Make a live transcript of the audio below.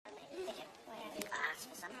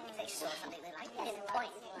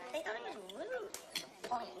point. They thought it was rude.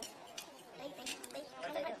 Point. They kind of went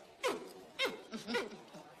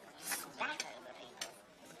back over people.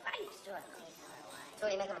 Quite extraordinary. So what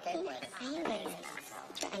do you make of a cake for it? I'm very nice.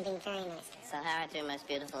 I'm being very nice. So how are two most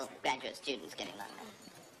beautiful graduate students getting along?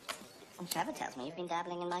 Well, Trevor tells me you've been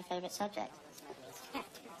dabbling in my favorite subject.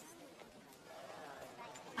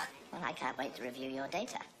 Well, I can't wait to review your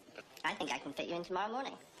data. I think I can fit you in tomorrow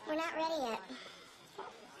morning. We're not ready yet.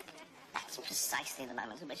 That's precisely the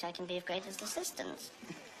moment at which I can be of greatest assistance.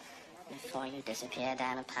 Before you disappear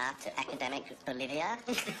down a path to academic Bolivia.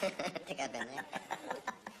 I think I've been there.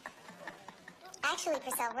 Actually,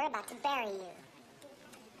 Priscilla, we're about to bury you.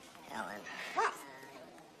 Ellen. What?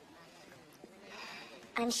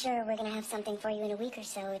 I'm sure we're going to have something for you in a week or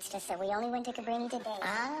so. It's just that we only went to Cabrini today.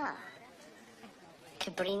 Ah.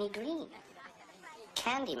 Cabrini Green.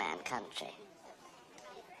 Candyman country.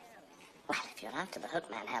 Well, if you're after the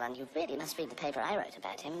Hookman, Helen, you really must read the paper I wrote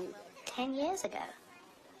about him 10 years ago.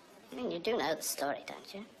 I mean, you do know the story,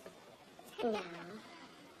 don't you? No.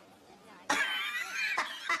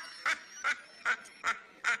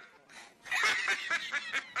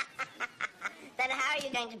 Then how are you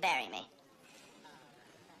going to bury me?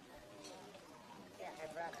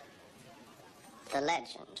 The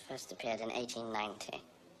legend first appeared in 1890.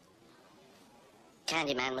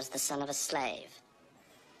 Candyman was the son of a slave.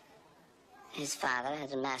 His father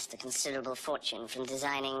had amassed a considerable fortune from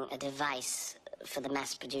designing a device for the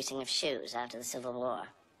mass producing of shoes after the Civil War.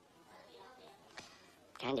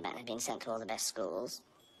 Candyman had been sent to all the best schools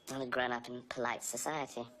and had grown up in polite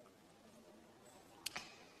society.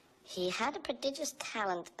 He had a prodigious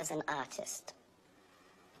talent as an artist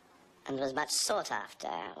and was much sought after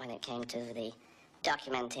when it came to the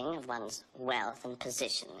documenting of one's wealth and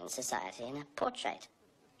position in society in a portrait.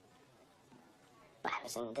 Well, it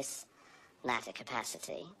was in this latter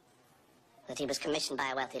capacity that he was commissioned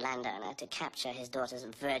by a wealthy landowner to capture his daughter's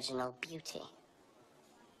virginal beauty.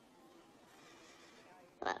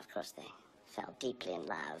 Well, of course, they fell deeply in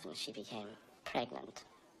love and she became pregnant.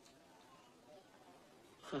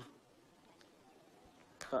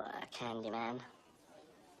 Poor Candyman.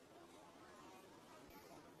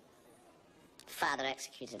 Father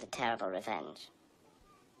executed a terrible revenge.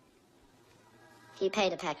 He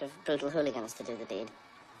paid a pack of brutal hooligans to do the deed.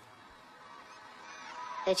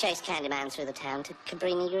 They chased Candyman through the town to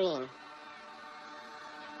Cabrini Green,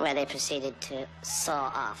 where they proceeded to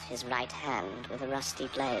saw off his right hand with a rusty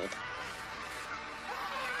blade.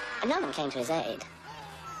 And no one came to his aid.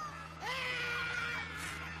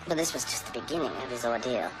 But this was just the beginning of his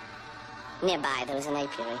ordeal. Nearby, there was an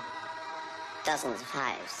apiary. Dozens of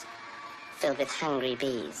hives, filled with hungry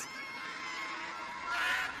bees.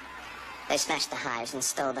 They smashed the hives and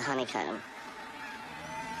stole the honeycomb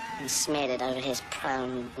and smeared it over his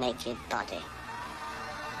prone, naked body.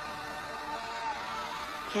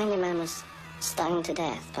 Candyman was stung to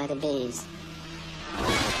death by the bees.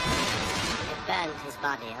 It burned his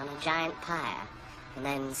body on a giant pyre and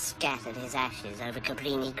then scattered his ashes over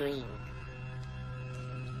Cabrini Green.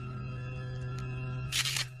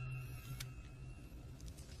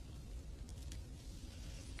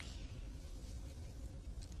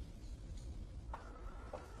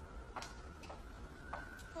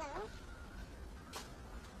 Hello?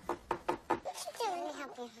 What you doing? Let me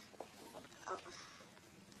help you. Oh.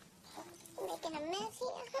 You making a mess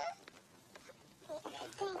here, huh? Yeah,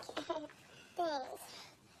 thank you. Thanks.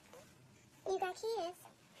 You got kids?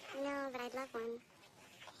 No, but I'd love one.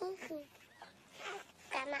 Thank you.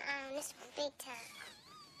 Got my eye on this one big time.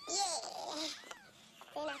 Yeah!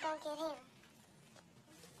 Then I go get him.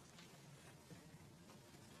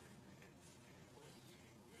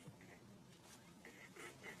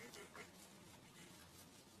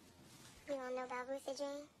 You wanna know about Ruthie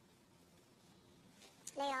Jean?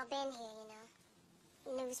 They all been here,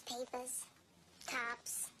 you know. Newspapers,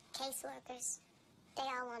 cops, caseworkers. They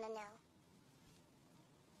all wanna know.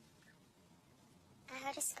 I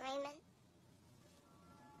heard her screaming.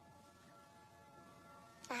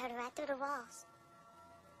 I heard her right through the walls.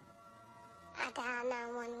 I dialed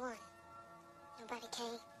 911. Nobody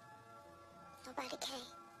came. Nobody came.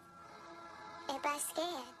 Everybody's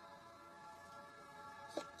scared.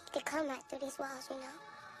 He could come right through these walls, you know.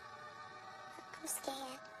 I'm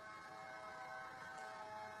scared.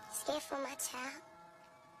 Scared for my child.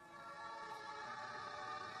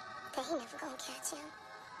 They ain't never gonna catch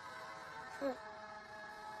him.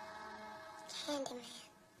 Candyman.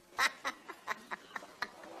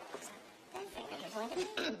 That finger is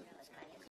pointed.